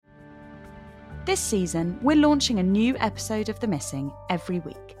This season, we're launching a new episode of The Missing every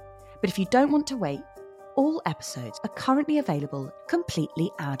week. But if you don't want to wait, all episodes are currently available completely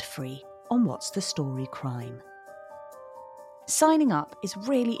ad-free on What's the Story Crime. Signing up is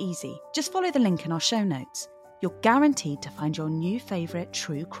really easy. Just follow the link in our show notes. You're guaranteed to find your new favourite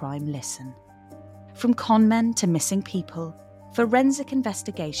true crime listen. From conmen to missing people, forensic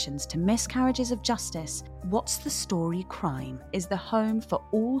investigations to miscarriages of justice, What's the Story Crime is the home for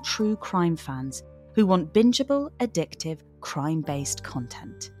all true crime fans who want bingeable, addictive, crime-based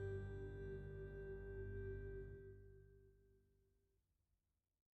content.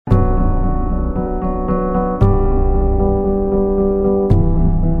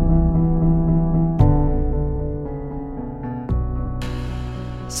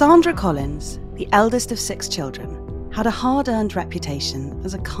 Sandra Collins, the eldest of 6 children, had a hard-earned reputation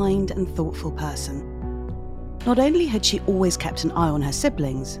as a kind and thoughtful person. Not only had she always kept an eye on her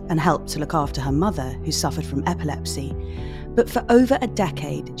siblings and helped to look after her mother, who suffered from epilepsy, but for over a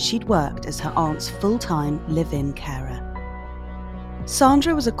decade she'd worked as her aunt's full-time live-in carer.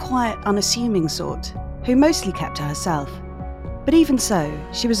 Sandra was a quiet, unassuming sort, who mostly kept to herself. But even so,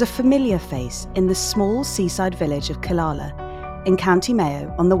 she was a familiar face in the small seaside village of Killala, in County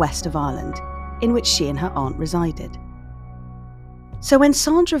Mayo on the west of Ireland, in which she and her aunt resided. So when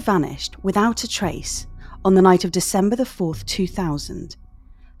Sandra vanished without a trace on the night of December the 4th, 2000,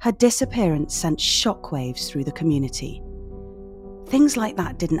 her disappearance sent shockwaves through the community. Things like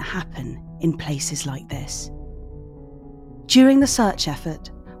that didn't happen in places like this. During the search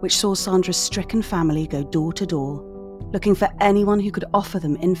effort, which saw Sandra's stricken family go door to door, looking for anyone who could offer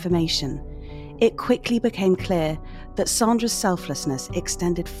them information, it quickly became clear that Sandra's selflessness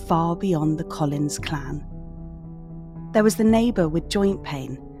extended far beyond the Collins clan. There was the neighbour with joint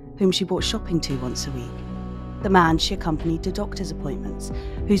pain, whom she brought shopping to once a week, the man she accompanied to doctor's appointments,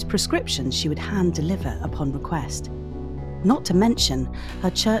 whose prescriptions she would hand deliver upon request. Not to mention her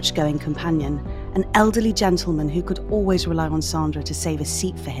church-going companion, an elderly gentleman who could always rely on Sandra to save a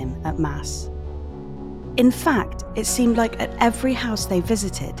seat for him at Mass. In fact, it seemed like at every house they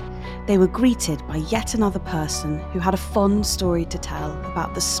visited, they were greeted by yet another person who had a fond story to tell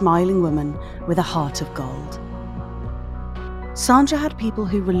about the smiling woman with a heart of gold. Sandra had people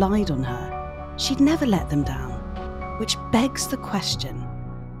who relied on her. She'd never let them down, which begs the question,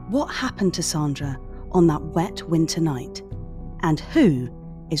 what happened to Sandra on that wet winter night? And who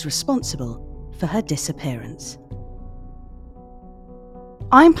is responsible for her disappearance?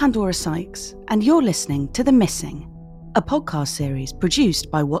 I'm Pandora Sykes, and you're listening to The Missing, a podcast series produced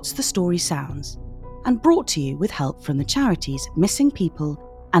by What's the Story Sounds, and brought to you with help from the charities Missing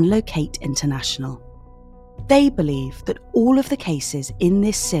People and Locate International. They believe that all of the cases in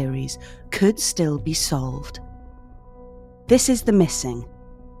this series could still be solved. This is The Missing,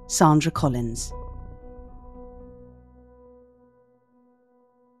 Sandra Collins.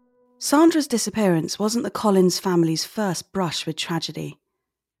 Sandra's disappearance wasn't the Collins family's first brush with tragedy.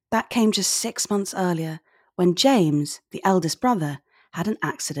 That came just 6 months earlier, when James, the eldest brother, had an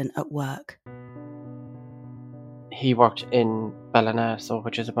accident at work. He worked in Ballina,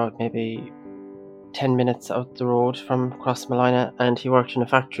 which is about maybe 10 minutes out the road from Crossmolina, and he worked in a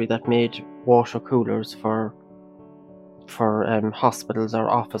factory that made water coolers for hospitals or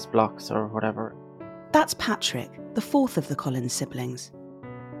office blocks or whatever. That's Patrick, the fourth of the Collins siblings.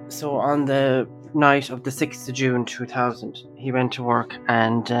 So on the night of the 6th of June 2000, he went to work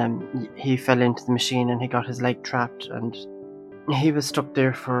and he fell into the machine and he got his leg trapped, and he was stuck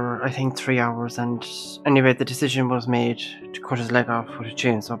there for, I think, 3 hours. And anyway, the decision was made to cut his leg off with a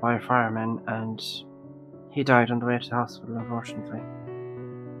chainsaw by a fireman, and he died on the way to the hospital, unfortunately.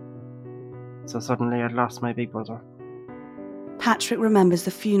 So suddenly I'd lost my big brother. Patrick remembers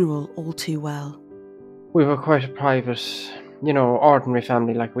the funeral all too well. We were quite a private, ordinary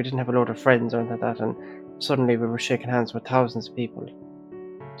family. Like, we didn't have a load of friends or anything like that, and suddenly we were shaking hands with thousands of people,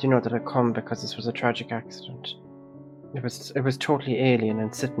 that had come because this was a tragic accident. It was totally alien,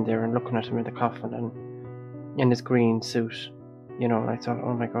 and sitting there and looking at him in the coffin and in his green suit, I thought,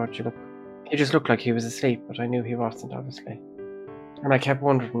 oh my God, he just looked like he was asleep, but I knew he wasn't, obviously. And I kept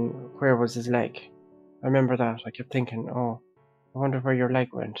wondering, where was his leg? I remember that. I kept thinking, oh, I wonder where your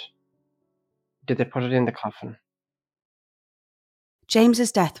leg went. Did they put it in the coffin?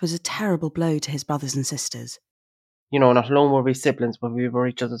 James's death was a terrible blow to his brothers and sisters. Not alone were we siblings, but we were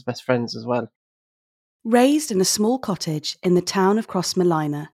each other's best friends as well. Raised in a small cottage in the town of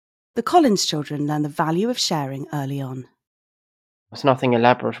Crossmolina, the Collins children learned the value of sharing early on. It was nothing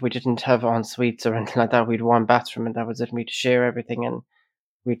elaborate. We didn't have en-suites or anything like that. We had one bathroom and that was it. We had to share everything, and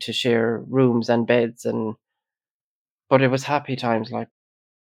we had to share rooms and beds, but it was happy times. Like,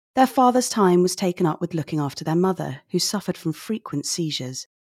 Their father's time was taken up with looking after their mother, who suffered from frequent seizures.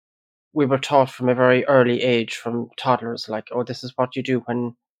 We were taught from a very early age, from toddlers, like, oh, this is what you do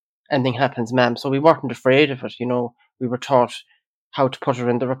when anything happens, ma'am. So we weren't afraid of it, you know. We were taught how to put her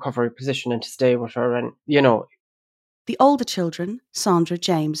in the recovery position and to stay with her. And, you know, The older children, Sandra,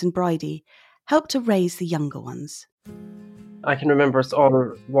 James, and Bridie, helped to raise the younger ones. I can remember us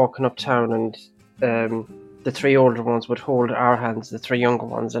all walking uptown, and the three older ones would hold our hands, the three younger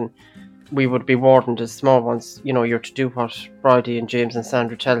ones, and we would be warned as small ones, you know, you're to do what Bridie and James and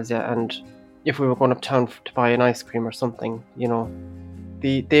Sandra tells you. And if we were going uptown to buy an ice cream or something, you know,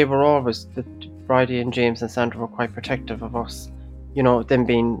 they were always, the Bridie and James and Sandra were quite protective of us, you know, them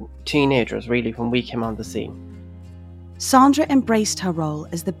being teenagers really when we came on the scene. Sandra embraced her role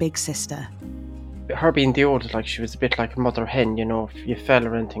as the big sister. Her being the oldest, like, she was a bit like a mother hen, you know. If you fell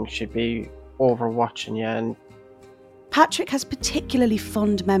or anything, she'd be over watching you. And Patrick has particularly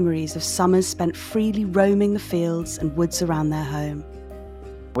fond memories of summers spent freely roaming the fields and woods around their home.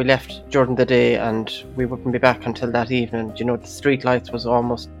 we left during the day and we wouldn't be back until that evening. You know, the street lights was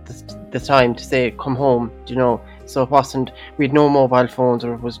almost the time to say, come home, you know. So it wasn't, we had no mobile phones,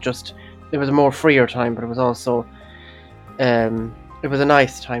 or it was a more freer time, but it was also, it was a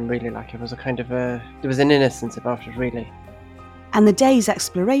nice time, really. Like, it was a kind of there was an innocence about it, really. And the day's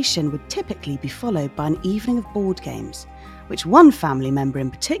exploration would typically be followed by an evening of board games, which one family member in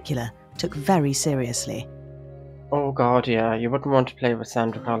particular took very seriously. Oh God, yeah, you wouldn't want to play with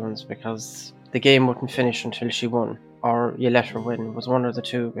Sandra Collins, because the game wouldn't finish until she won, or you let her win. It was one or the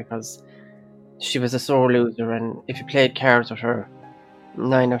two, because she was a sore loser, and if you played cards with her,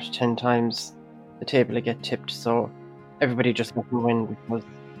 9 out of 10 times the table would get tipped, so everybody just let her win, because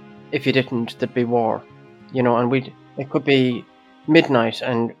if you didn't, there'd be war, you know. And it could be midnight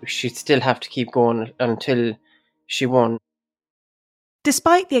and she'd still have to keep going until she won.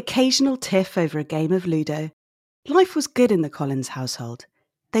 Despite the occasional tiff over a game of Ludo, life was good in the Collins household.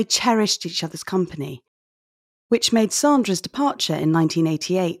 They cherished each other's company, which made Sandra's departure in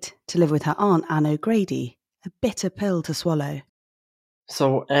 1988 to live with her aunt Anne O'Grady a bitter pill to swallow.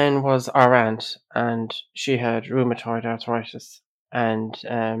 So Anne was our aunt, and she had rheumatoid arthritis, and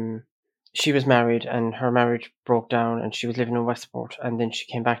she was married, and her marriage broke down, and she was living in Westport, and then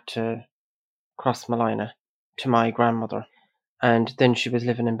she came back to Crossmolina to my grandmother, and then she was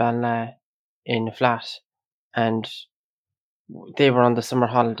living in Banla in a flat, and they were on the summer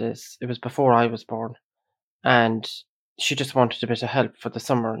holidays. It was before I was born, and she just wanted a bit of help for the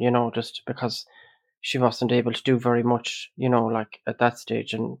summer, you know, just because she wasn't able to do very much, you know, like at that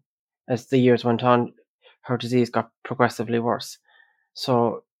stage. And as the years went on, her disease got progressively worse.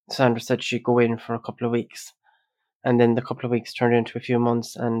 So Sandra said she'd go in for a couple of weeks, and then the couple of weeks turned into a few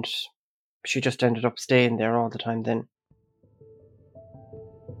months, and she just ended up staying there all the time then.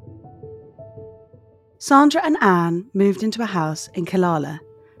 Sandra and Anne moved into a house in Killala,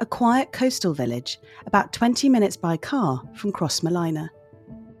 a quiet coastal village about 20 minutes by car from Crossmolina.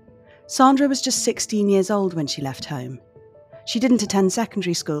 Sandra was just 16 years old when she left home. She didn't attend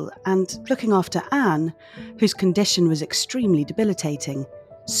secondary school, and looking after Anne, whose condition was extremely debilitating,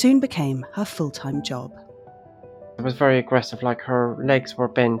 soon became her full-time job. It was very aggressive, like her legs were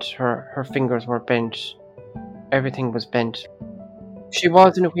bent, her fingers were bent, everything was bent. She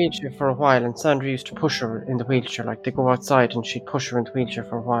was in a wheelchair for a while, and Sandra used to push her in the wheelchair, like they go outside and she'd push her in the wheelchair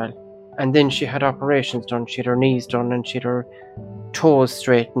for a while. And then she had operations done, she had her knees done, and she had her toes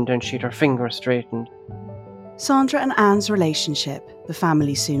straightened, and she had her fingers straightened. Sandra and Anne's relationship, the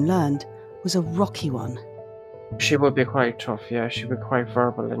family soon learned, was a rocky one. She would be quite tough, yeah, she'd be quite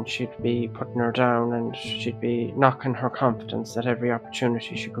verbal, and she'd be putting her down, and she'd be knocking her confidence at every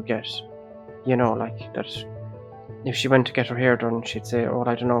opportunity she could get. You know, like that. If she went to get her hair done, she'd say, oh,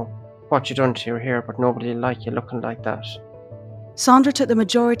 I don't know what you done to your hair, but nobody will like you looking like that. Sandra took the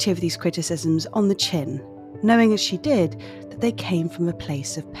majority of these criticisms on the chin, knowing as she did that they came from a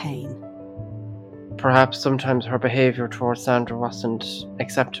place of pain. Perhaps sometimes her behaviour towards Sandra wasn't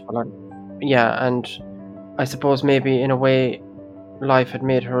acceptable. And I suppose maybe in a way life had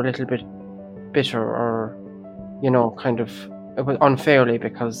made her a little bit bitter, or, you know, kind of, it was unfairly,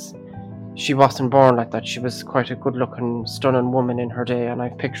 because she wasn't born like that. She was quite a good-looking, stunning woman in her day, and I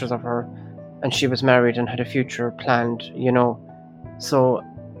have pictures of her, and she was married and had a future planned, you know. So,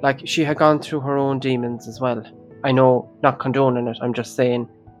 like, she had gone through her own demons as well. I know, not condoning it, I'm just saying.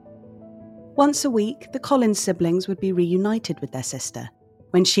 Once a week, the Collins siblings would be reunited with their sister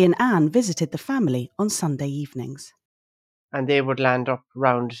when she and Anne visited the family on Sunday evenings. And they would land up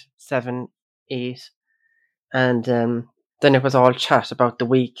around 7, 8, and then it was all chat about the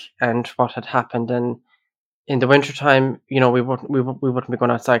week and what had happened, and In the winter time, we wouldn't be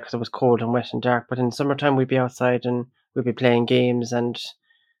going outside because it was cold and wet and dark. But in the summertime, we'd be outside and we'd be playing games, and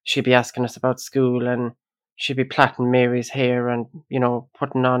she'd be asking us about school, and she'd be plaiting Mary's hair and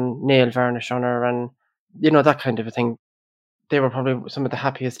putting on nail varnish on her, and that kind of a thing. They were probably some of the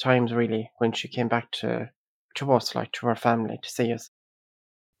happiest times, really, when she came back to us, like to our family, to see us.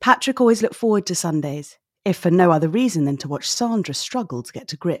 Patrick always looked forward to Sundays, if for no other reason than to watch Sandra struggle to get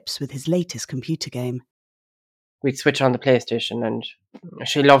to grips with his latest computer game. We'd switch on the PlayStation, and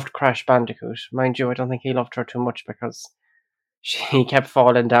she loved Crash Bandicoot. Mind you, I don't think he loved her too much because she kept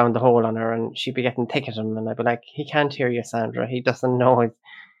falling down the hole on her, and she'd be getting thick at him, and I'd be like, "He can't hear you, Sandra. He doesn't know it.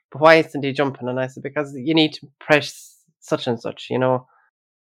 But why isn't he jumping?" And I said, "Because you need to press such and such."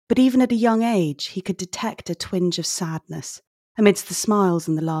 But even at a young age, he could detect a twinge of sadness amidst the smiles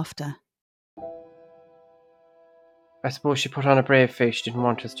and the laughter. I suppose she put on a brave face. She didn't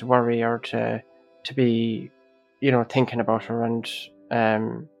want us to worry or to be, thinking about her, and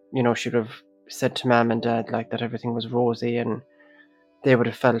she'd have said to Mum and Dad like that everything was rosy, and they would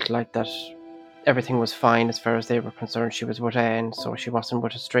have felt like that everything was fine as far as they were concerned. She was with Anne, so she wasn't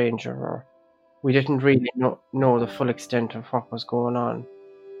with a stranger, or we didn't really know the full extent of what was going on.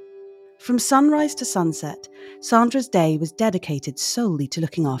 From sunrise to sunset, Sandra's day was dedicated solely to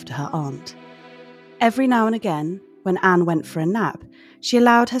looking after her aunt. Every now and again, when Anne went for a nap, she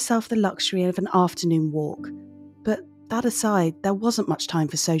allowed herself the luxury of an afternoon walk. But that aside, there wasn't much time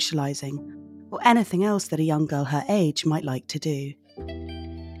for socialising, or anything else that a young girl her age might like to do.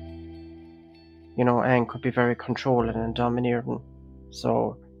 Anne could be very controlling and domineering,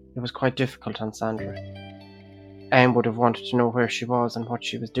 so it was quite difficult on Sandra. Anne would have wanted to know where she was and what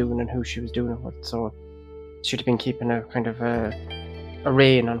she was doing and who she was doing it with, so she'd have been keeping a kind of a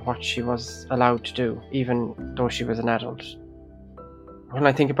rein on what she was allowed to do, even though she was an adult. When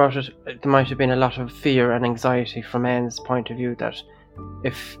I think about it, there might have been a lot of fear and anxiety from Anne's point of view that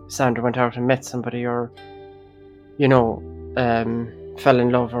if Sandra went out and met somebody or, fell in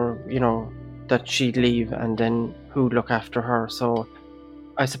love or, that she'd leave and then who'd look after her. So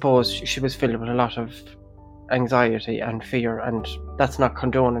I suppose she was filled with a lot of anxiety and fear, and that's not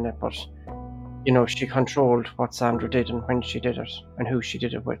condoning it, but she controlled what Sandra did and when she did it and who she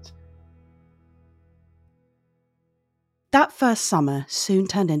did it with. That first summer soon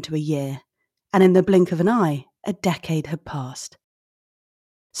turned into a year, and in the blink of an eye, a decade had passed.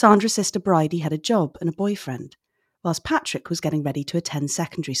 Sandra's sister Bridie had a job and a boyfriend, whilst Patrick was getting ready to attend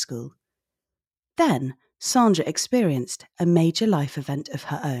secondary school. Then, Sandra experienced a major life event of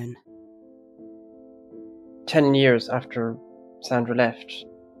her own. 10 years after Sandra left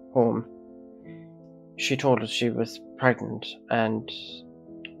home, she told us she was pregnant, and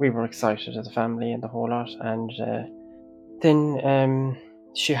we were excited as a family and the whole lot. And then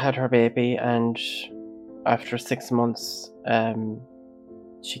she had her baby, and after 6 months,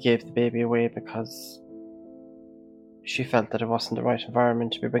 she gave the baby away because she felt that it wasn't the right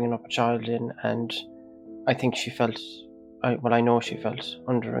environment to be bringing up a child in, and I think she felt, I know she felt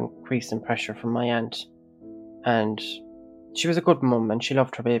under increasing pressure from my aunt. And she was a good mum and she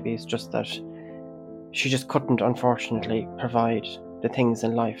loved her baby. It's just that she just couldn't, unfortunately, provide the things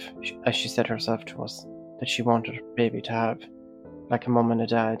in life, as she said herself to us, that she wanted her baby to have, like a mum and a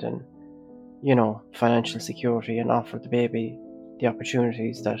dad, and financial security, and offer the baby the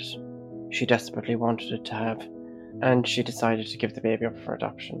opportunities that she desperately wanted it to have. And she decided to give the baby up for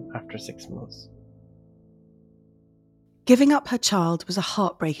adoption after 6 months. Giving up her child was a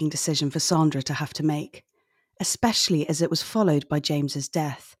heartbreaking decision for Sandra to have to make, especially as it was followed by James's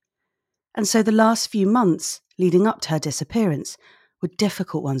death. And so the last few months leading up to her disappearance were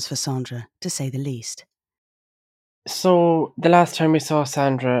difficult ones for Sandra, to say the least. So the last time we saw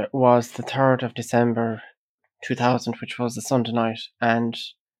Sandra was the 3rd of December 2000, which was a Sunday night. And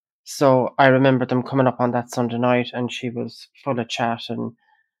so I remember them coming up on that Sunday night, and she was full of chat and,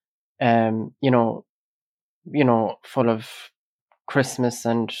 full of Christmas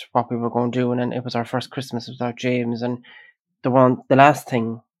and what we were going to do. And it was our first Christmas without James. And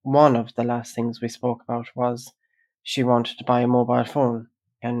one of the last things we spoke about was she wanted to buy a mobile phone.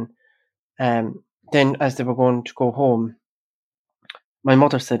 And then as they were going to go home, my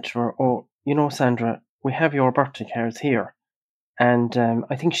mother said to her, "Oh, Sandra, we have your birthday cards here." And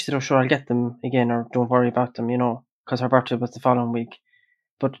I think she said, "Oh, sure, I'll get them again, or don't worry about them, because her birthday was the following week."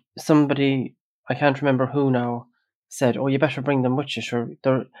 But somebody, I can't remember who now, said, "Oh, you better bring them with you, sure."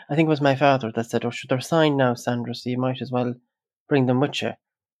 I think it was my father that said, "Oh, sure, they're signed now, Sandra, so you might as well bring them with you."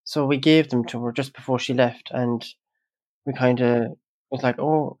 So we gave them to her just before she left, and we kind of was like,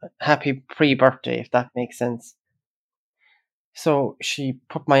 "Oh, happy pre-birthday," if that makes sense. So she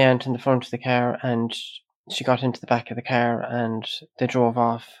put my aunt in the front of the car, and she got into the back of the car and they drove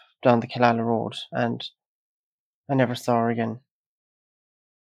off down the Killala road, and I never saw her again.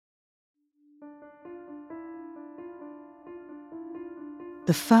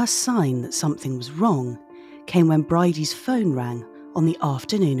 The first sign that something was wrong came when Bridie's phone rang on the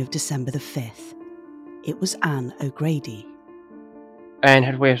afternoon of December the 5th. It was Anne O'Grady. Anne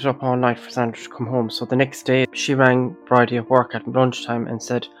had waited up all night for Sandra to come home, so the next day she rang Bridie at work at lunchtime and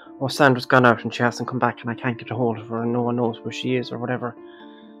said, "Oh, Sandra's gone out and she hasn't come back and I can't get a hold of her and no one knows where she is," or whatever.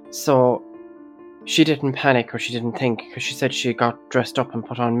 So she didn't panic, or she didn't think, because she said she got dressed up and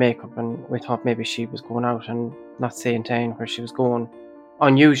put on makeup, and we thought maybe she was going out and not saying to Anne where she was going.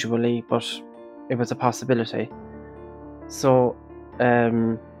 Unusually, but it was a possibility. So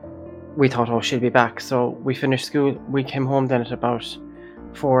we thought, oh, she'll be back. So we finished school. We came home then at about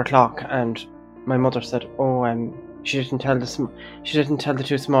 4 o'clock, and my mother said, "Oh, she didn't tell the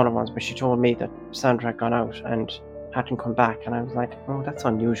two smaller ones, but she told me that Sandra had gone out and hadn't come back." And I was like, "Oh, that's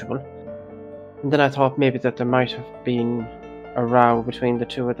unusual." And then I thought maybe that there might have been a row between the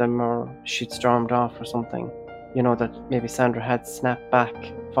two of them, or she'd stormed off or something. You know, that maybe Sandra had snapped back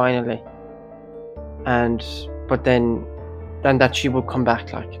finally, but then that she would come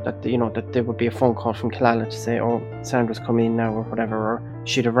back, like that. You know, that there would be a phone call from Killala to say, "Oh, Sandra's coming in now," or whatever, or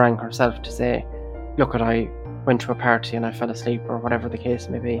she'd have rang herself to say, "Look, I went to a party and I fell asleep," or whatever the case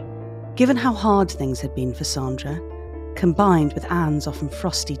may be. Given how hard things had been for Sandra, combined with Anne's often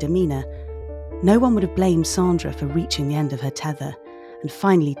frosty demeanour, no one would have blamed Sandra for reaching the end of her tether and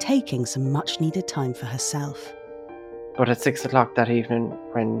finally taking some much-needed time for herself. But at 6 o'clock that evening,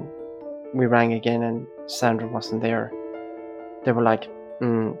 when we rang again and Sandra wasn't there, they were like,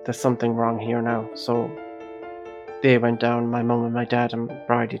 "There's something wrong here now." So they went down, my mum and my dad and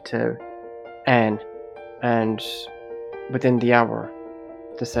Bridie, to Anne, and within the hour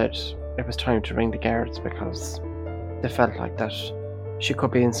they said it was time to ring the guards, because they felt like that she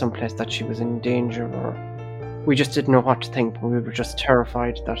could be in some place that she was in danger, or we just didn't know what to think. We were just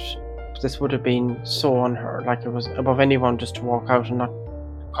terrified that this would have been so on her, like it was above anyone just to walk out and not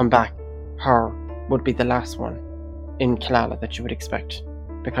come back. Her would be the last one in Killala that you would expect,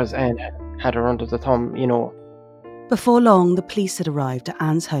 because Anne had her under the thumb, you know. Before long, the police had arrived at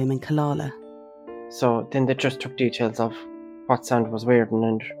Anne's home in Killala. So then they just took details of what Sandra was wearing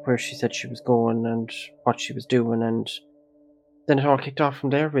and where she said she was going and what she was doing, and then it all kicked off from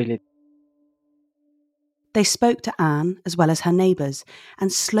there, really. They spoke to Anne as well as her neighbours, and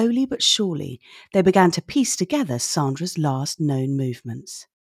slowly but surely they began to piece together Sandra's last known movements.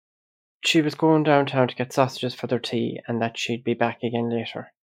 She was going downtown to get sausages for their tea, and that she'd be back again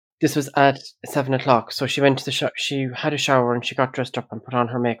later. This was at 7 o'clock, so she went to the she had a shower and she got dressed up and put on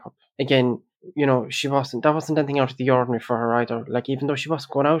her makeup. Again, you know, that wasn't anything out of the ordinary for her either. Like, even though she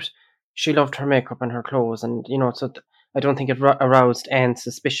wasn't going out, she loved her makeup and her clothes, and, you know, so I don't think it aroused Anne's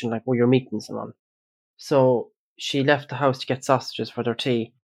suspicion, like, "Oh, you're meeting someone." So she left the house to get sausages for their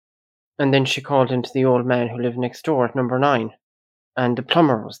tea, and then she called into the old man who lived next door at number 9, and the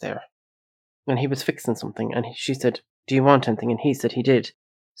plumber was there, and he was fixing something, and she said, "Do you want anything?" And he said he did.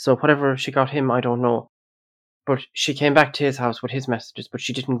 So whatever she got him, I don't know. But she came back to his house with his messages, but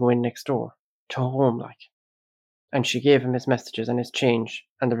she didn't go in next door to home, like. And she gave him his messages and his change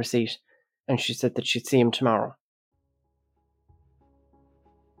and the receipt, and she said that she'd see him tomorrow.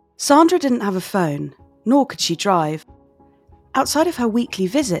 Sandra didn't have a phone, nor could she drive. Outside of her weekly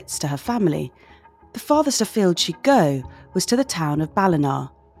visits to her family, the farthest afield she'd go was to the town of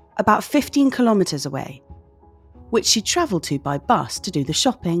Ballina, about 15 kilometres away, which she'd travelled to by bus to do the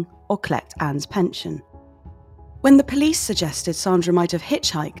shopping or collect Anne's pension. When the police suggested Sandra might have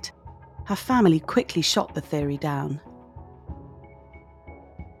hitchhiked, her family quickly shot the theory down.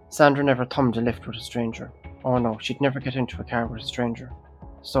 Sandra never thumbed a lift with a stranger. Oh no, she'd never get into a car with a stranger.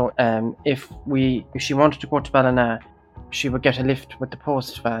 So if she wanted to go to Ballina, she would get a lift with the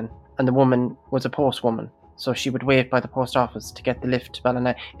post van, and the woman was a postwoman, so she would wait by the post office to get the lift to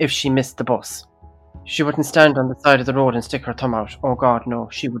Ballina if she missed the bus. She wouldn't stand on the side of the road and stick her thumb out. Oh God, no,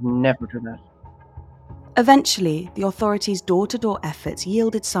 she would never do that. Eventually, the authorities' door-to-door efforts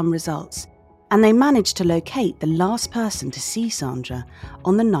yielded some results, and they managed to locate the last person to see Sandra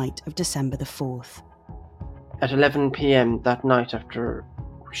on the night of December the 4th. At 11 p.m. that night, after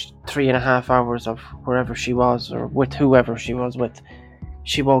 3.5 hours of wherever she was, or with whoever she was with,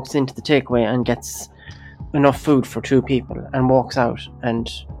 she walks into the takeaway and gets enough food for 2 people and walks out and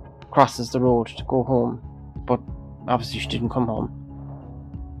crosses the road to go home. But obviously she didn't come home.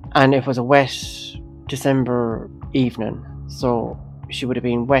 And it was a wet December evening, so she would have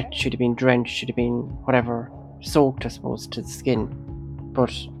been wet, she'd have been drenched, she'd have been whatever, soaked, I suppose, to the skin.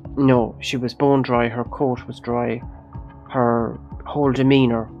 But No, she was bone dry, her coat was dry, her whole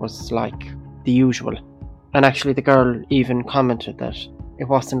demeanour was like the usual. And actually the girl even commented that it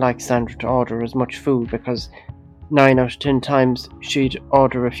wasn't like Sandra to order as much food, because 9 out of 10 times she'd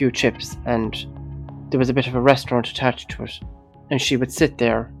order a few chips and there was a bit of a restaurant attached to it, and she would sit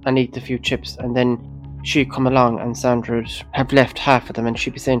there and eat the few chips, and then she'd come along and Sandra would have left half of them, and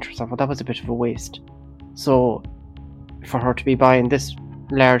she'd be saying to herself, well, that was a bit of a waste. So for her to be buying this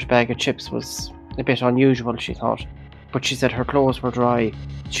large bag of chips was a bit unusual, she thought. But she said her clothes were dry,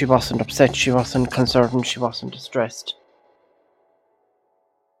 she wasn't upset, she wasn't concerned, she wasn't distressed.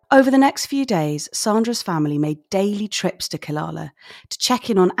 Over the next few days, Sandra's family made daily trips to Killala to check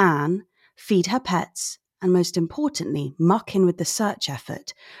in on Anne, feed her pets, and most importantly, muck in with the search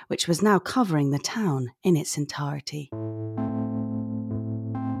effort, which was now covering the town in its entirety.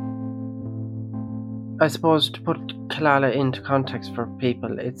 I suppose to put Killala into context for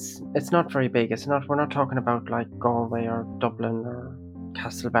people, it's not very big. We're not talking about like Galway or Dublin or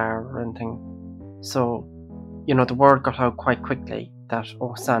Castlebar or anything. So, the word got out quite quickly that,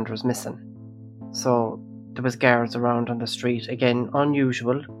 oh, Sandra's missing. So there was guards around on the street. Again,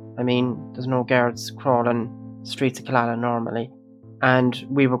 unusual. I mean, there's no guards crawling streets of Killala normally. And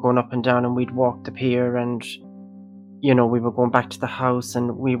we were going up and down, and we'd walk the pier, and, we were going back to the house,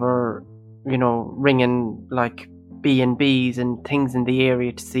 and we were, ringing like B&Bs and things in the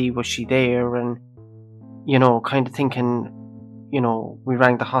area to see was she there, and, kind of thinking, we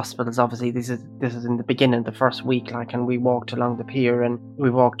rang the hospitals. Obviously this is in the beginning, the first week, like, and we walked along the pier and we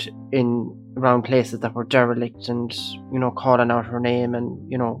walked in around places that were derelict and, calling out her name,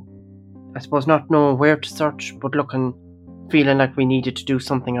 and, I suppose not knowing where to search, but feeling like we needed to do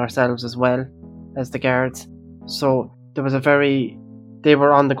something ourselves as well as the guards. So there was they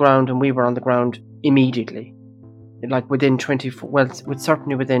were on the ground and we were on the ground immediately, like within 24, well,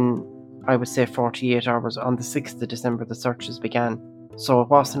 certainly within, I would say, 48 hours. On the 6th of December, the searches began. So it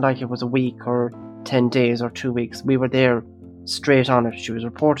wasn't like it was a week or 10 days or 2 weeks. We were there straight on it. She was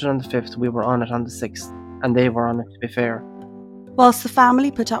reported on the 5th, we were on it on the 6th, and they were on it, to be fair. Whilst the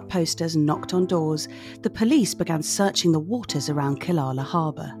family put up posters and knocked on doors, the police began searching the waters around Killala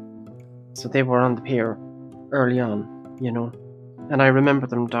Harbour. So they were on the pier early on, and I remember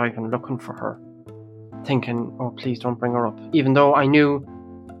them diving, looking for her, thinking, oh, please don't bring her up. Even though I knew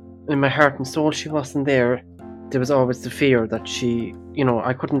in my heart and soul she wasn't there, there was always the fear that she,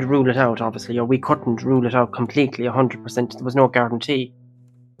 I couldn't rule it out, obviously, or we couldn't rule it out completely, 100%. There was no guarantee.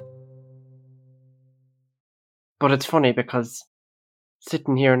 But it's funny because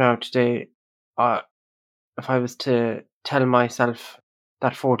sitting here now today, if I was to tell myself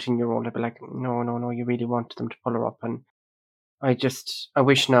that 14-year-old, I'd be like, no, you really wanted them to pull her up. And I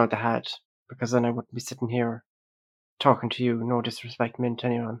wish now they had, because then I wouldn't be sitting here talking to you, no disrespect meant to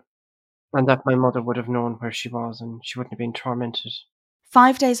anyone. And that my mother would have known where she was and she wouldn't have been tormented.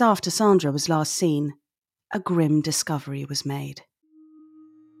 5 days after Sandra was last seen, a grim discovery was made.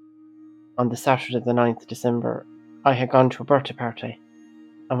 On the Saturday the 9th of December, I had gone to a birthday party.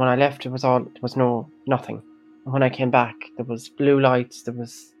 And when I left, there was nothing. And when I came back, there was blue lights, there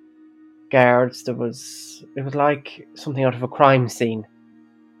was guards, it was like something out of a crime scene.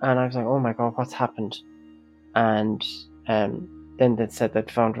 And I was like, oh my God, what's happened? And then they said they'd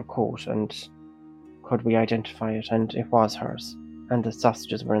found her coat, and could we identify it? And it was hers. And the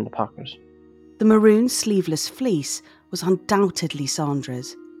sausages were in the pocket. The maroon sleeveless fleece was undoubtedly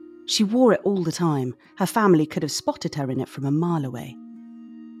Sandra's. She wore it all the time. Her family could have spotted her in it from a mile away.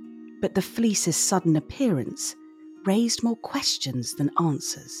 But the fleece's sudden appearance raised more questions than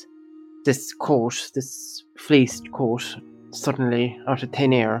answers. This fleeced coat, suddenly, out of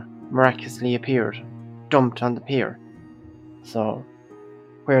thin air, miraculously appeared, dumped on the pier. So,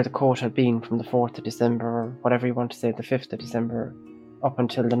 where the coat had been from the 4th of December, or whatever you want to say, the 5th of December, up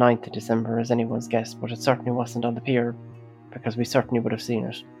until the 9th of December is anyone's guess, but it certainly wasn't on the pier, because we certainly would have seen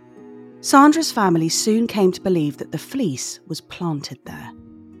it. Sandra's family soon came to believe that the fleece was planted there.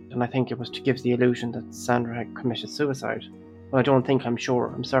 And I think it was to give the illusion that Sandra had committed suicide. Well, I don't think, I'm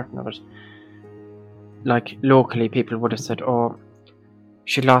sure, I'm certain of it. Like, locally, people would have said, oh,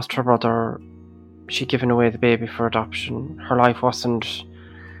 she lost her brother, she'd given away the baby for adoption, her life wasn't,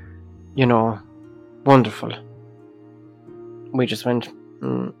 wonderful. We just went,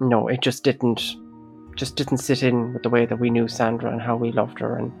 no, it just didn't sit in with the way that we knew Sandra and how we loved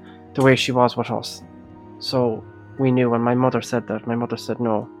her and the way she was with us. So we knew, and my mother said that. My mother said,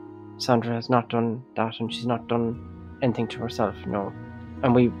 no, Sandra has not done that, and she's not done anything to herself, no.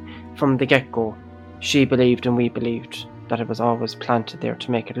 And we, from the get-go, she believed and we believed that it was always planted there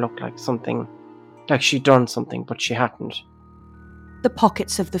to make it look like something, like she'd done something, but she hadn't. The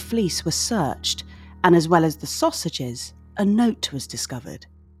pockets of the fleece were searched, and as well as the sausages, a note was discovered.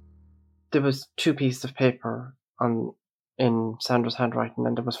 There was 2 pieces of paper in Sandra's handwriting,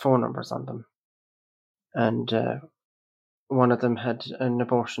 and there was phone numbers on them. And one of them had an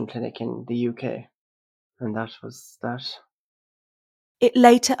abortion clinic in the UK, and that was that. It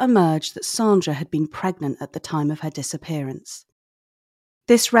later emerged that Sandra had been pregnant at the time of her disappearance.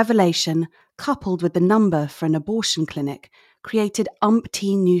 This revelation, coupled with the number for an abortion clinic, created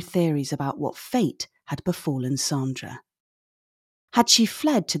umpteen new theories about what fate had befallen Sandra. Had she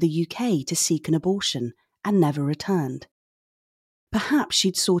fled to the UK to seek an abortion and never returned? Perhaps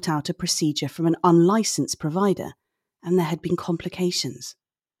she'd sought out a procedure from an unlicensed provider and there had been complications.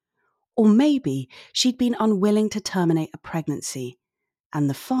 Or maybe she'd been unwilling to terminate a pregnancy and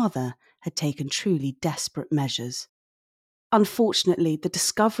the father had taken truly desperate measures. Unfortunately, the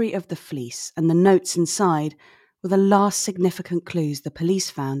discovery of the fleece and the notes inside were the last significant clues the police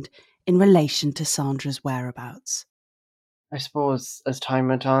found in relation to Sandra's whereabouts. I suppose as time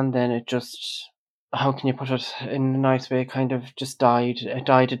went on, then it just, how can you put it in a nice way, kind of just died. It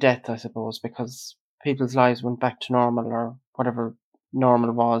died a death, I suppose, because people's lives went back to normal or whatever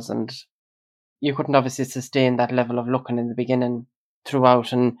normal was, and you couldn't obviously sustain that level of looking in the beginning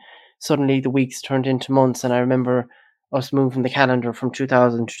throughout, and suddenly the weeks turned into months, and I remember us moving the calendar from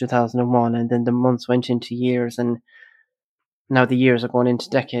 2000 to 2001, and then the months went into years, and now the years are going into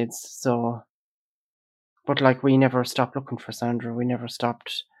decades. So, but like, we never stopped looking for Sandra. We never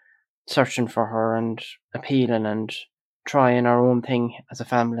stopped searching for her and appealing and trying our own thing as a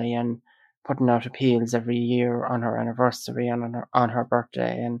family and putting out appeals every year on her anniversary and on her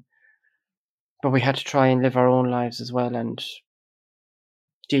birthday. But we had to try and live our own lives as well and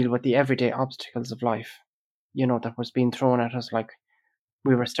deal with the everyday obstacles of life, that was being thrown at us. Like,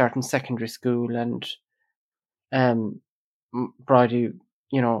 we were starting secondary school, and Bridie,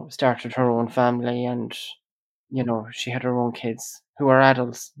 started her own family, and, she had her own kids who are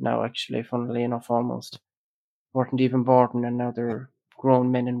adults now, actually, funnily enough, almost. Weren't even born, and now they're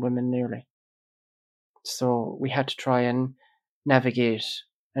grown men and women nearly. So we had to try and navigate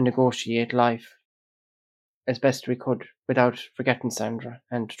and negotiate life as best we could without forgetting Sandra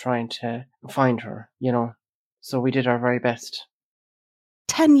and trying to find her, So we did our very best.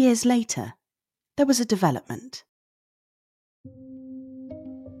 10 years later, there was a development.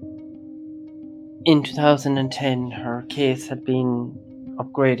 In 2010, her case had been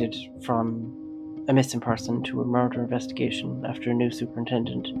upgraded from a missing person to a murder investigation after a new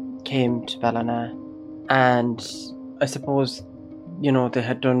superintendent came to Ballina. And I suppose, they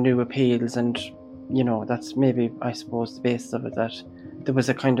had done new appeals, and, that's maybe, I suppose, the basis of it, that there was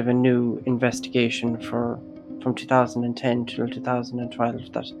a kind of a new investigation from 2010 till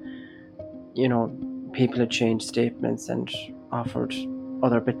 2012 that, people had changed statements and offered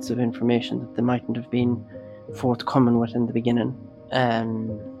other bits of information that they mightn't have been forthcoming with in the beginning.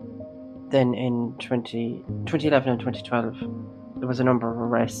 Then in 2011 and 2012, there was a number of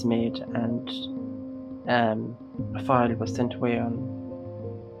arrests made, and a file was sent away on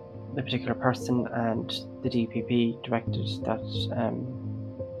the particular person, and the DPP directed that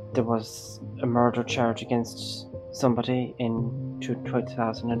there was a murder charge against somebody in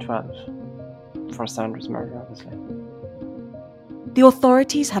 2012 for Sandra's murder, obviously. The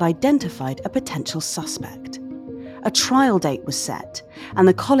authorities had identified a potential suspect. A trial date was set, and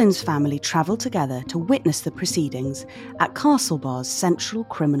the Collins family travelled together to witness the proceedings at Castlebar's Central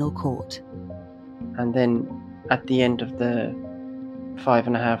Criminal Court. And then at the end of the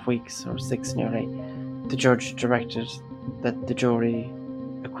 5.5 weeks, or 6 nearly, the judge directed that the jury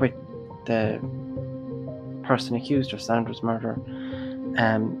acquit the person accused of Sandra's murder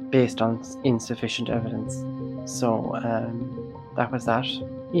based on insufficient evidence. So that was that.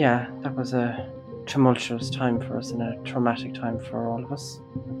 Yeah, that was a tumultuous time for us and a traumatic time for all of us.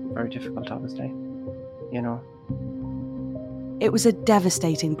 Very difficult, obviously, It was a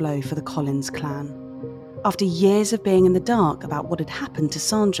devastating blow for the Collins clan. After years of being in the dark about what had happened to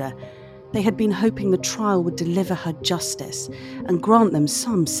Sandra, they had been hoping the trial would deliver her justice and grant them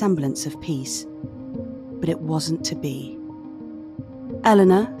some semblance of peace. But it wasn't to be.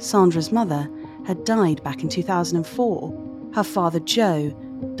 Eleanor, Sandra's mother, had died back in 2004. Her father, Joe,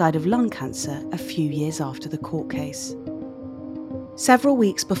 died of lung cancer a few years after the court case. Several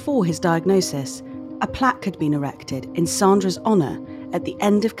weeks before his diagnosis, a plaque had been erected in Sandra's honour at the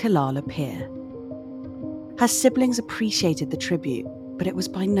end of Killala Pier. Her siblings appreciated the tribute, but it was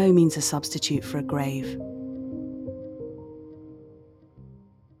by no means a substitute for a grave.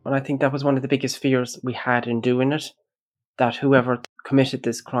 And I think that was one of the biggest fears we had in doing it, that whoever committed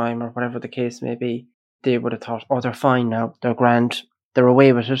this crime, or whatever the case may be, they would have thought, oh, they're fine now, they're grand, they're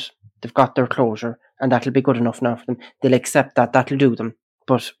away with it, they've got their closure, and that'll be good enough now for them. They'll accept that, that'll do them.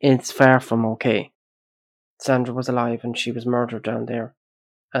 But it's far from okay. Sandra was alive and she was murdered down there,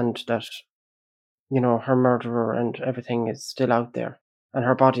 and that, her murderer and everything is still out there, and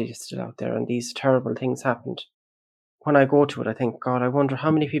her body is still out there, and these terrible things happened. When I go to it, I think, God, I wonder how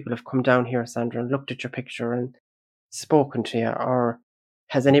many people have come down here, Sandra, and looked at your picture and spoken to you, or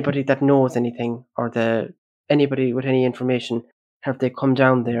has anybody that knows anything, or anybody with any information, have they come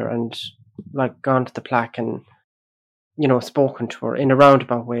down there and gone to the plaque and spoken to her in a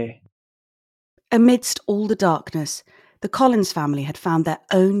roundabout way? Amidst all the darkness, the Collins family had found their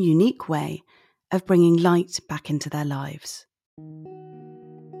own unique way of bringing light back into their lives.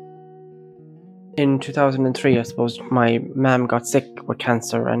 In 2003, I suppose, my mum got sick with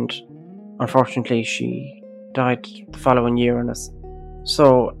cancer, and unfortunately she died the following year on us.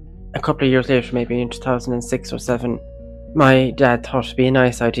 So a couple of years later, maybe in 2006 or 7, my dad thought it'd be a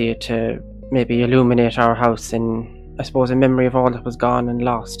nice idea to maybe illuminate our house in, I suppose, in memory of all that was gone and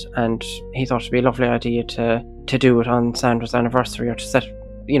lost. And he thought it'd be a lovely idea to do it on Sandra's anniversary, or to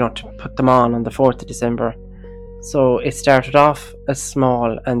put them on the 4th of December. So it started off as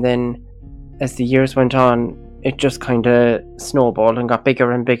small, and then as the years went on, it just kind of snowballed and got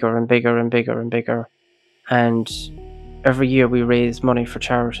bigger and bigger and bigger and bigger and bigger. And every year we raise money for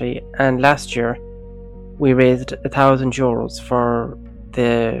charity. And last year we raised €1,000 for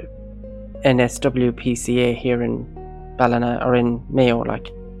the NSWPCA here in Ballina, or in Mayo,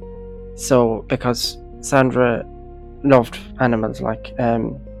 So because Sandra loved animals,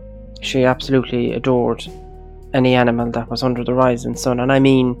 she absolutely adored any animal that was under the rising sun, and I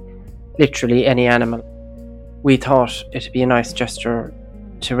mean literally any animal. We thought it'd be a nice gesture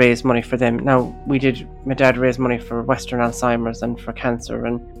to raise money for them. Now, my dad raised money for Western Alzheimer's and for cancer,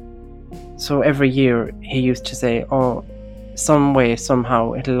 and so every year he used to say, oh, some way,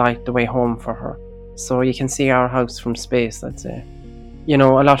 somehow, it'll light the way home for her. So you can see our house from space, let's say. A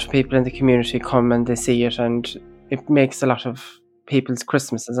lot of people in the community come and they see it, and it makes a lot of people's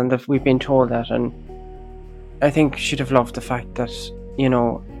Christmases, and we've been told that, and I think she'd have loved the fact that,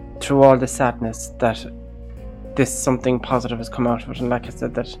 through all the sadness, that something positive has come out of it. And like I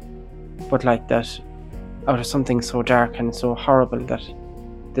said, that out of something so dark and so horrible, that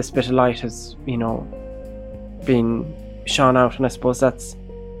this bit of light has, been shone out. And I suppose that's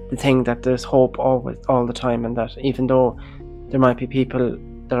the thing, that there's hope always, all the time, and that even though there might be people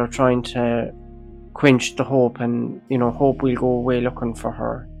that are trying to quench the hope, and hope we'll go away looking for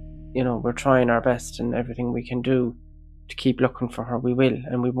her, we're trying our best, and everything we can do to keep looking for her, we will,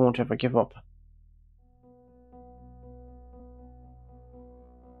 and we won't ever give up.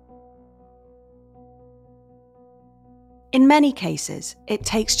 In many cases, it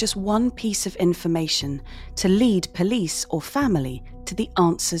takes just one piece of information to lead police or family to the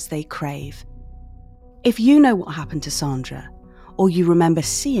answers they crave. If you know what happened to Sandra, or you remember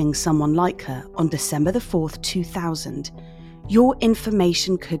seeing someone like her on December the 4th, 2000, your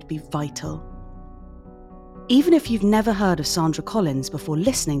information could be vital. Even if you've never heard of Sandra Collins before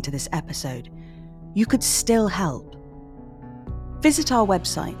listening to this episode, you could still help. Visit our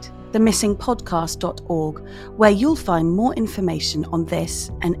website, themissingpodcast.org, where you'll find more information on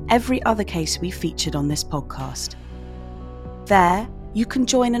this and every other case we featured on this podcast. There, you can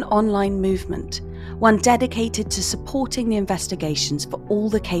join an online movement, one dedicated to supporting the investigations for all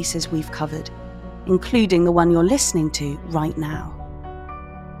the cases we've covered, including the one you're listening to right now.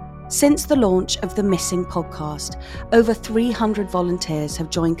 Since the launch of the Missing podcast, over 300 volunteers have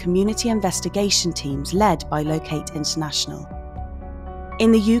joined community investigation teams led by Locate International.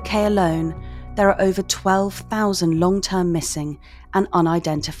 In the UK alone, there are over 12,000 long-term missing and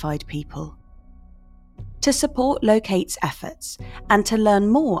unidentified people. To support Locate's efforts and to learn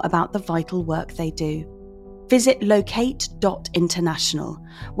more about the vital work they do, visit locate.international,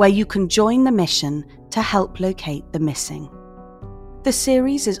 where you can join the mission to help locate the missing. The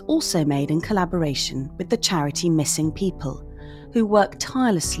series is also made in collaboration with the charity Missing People, who work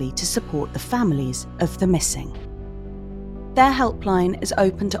tirelessly to support the families of the missing. Their helpline is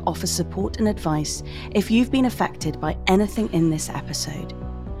open to offer support and advice if you've been affected by anything in this episode.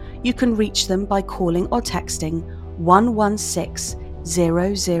 You can reach them by calling or texting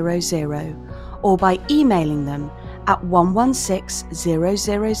 116000 or by emailing them at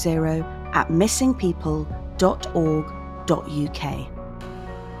 116000@missingpeople.org.uk.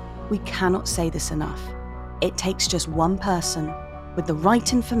 We cannot say this enough. It takes just one person with the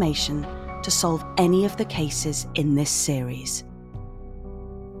right information to solve any of the cases in this series.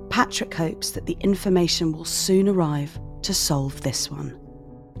 Patrick hopes that the information will soon arrive to solve this one.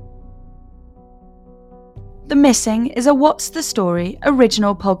 The Missing is a What's the Story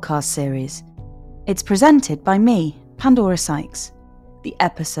original podcast series. It's presented by me, Pandora Sykes. The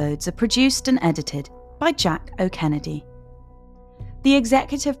episodes are produced and edited by Jack O'Kennedy. The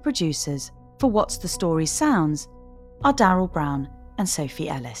executive producers for What's the Story Sounds are Daryl Brown and Sophie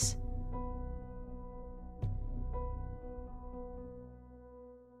Ellis.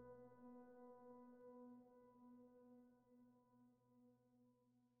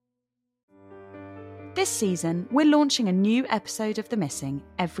 This season, we're launching a new episode of The Missing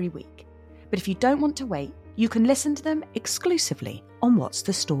every week. But if you don't want to wait, you can listen to them exclusively on What's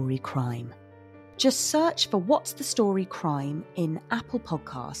the Story Crime. Just search for What's the Story Crime in Apple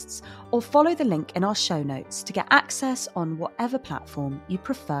Podcasts or follow the link in our show notes to get access on whatever platform you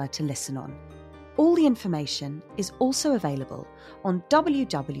prefer to listen on. All the information is also available on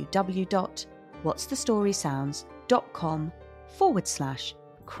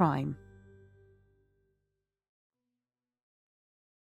www.whatsthestorysounds.com/crime.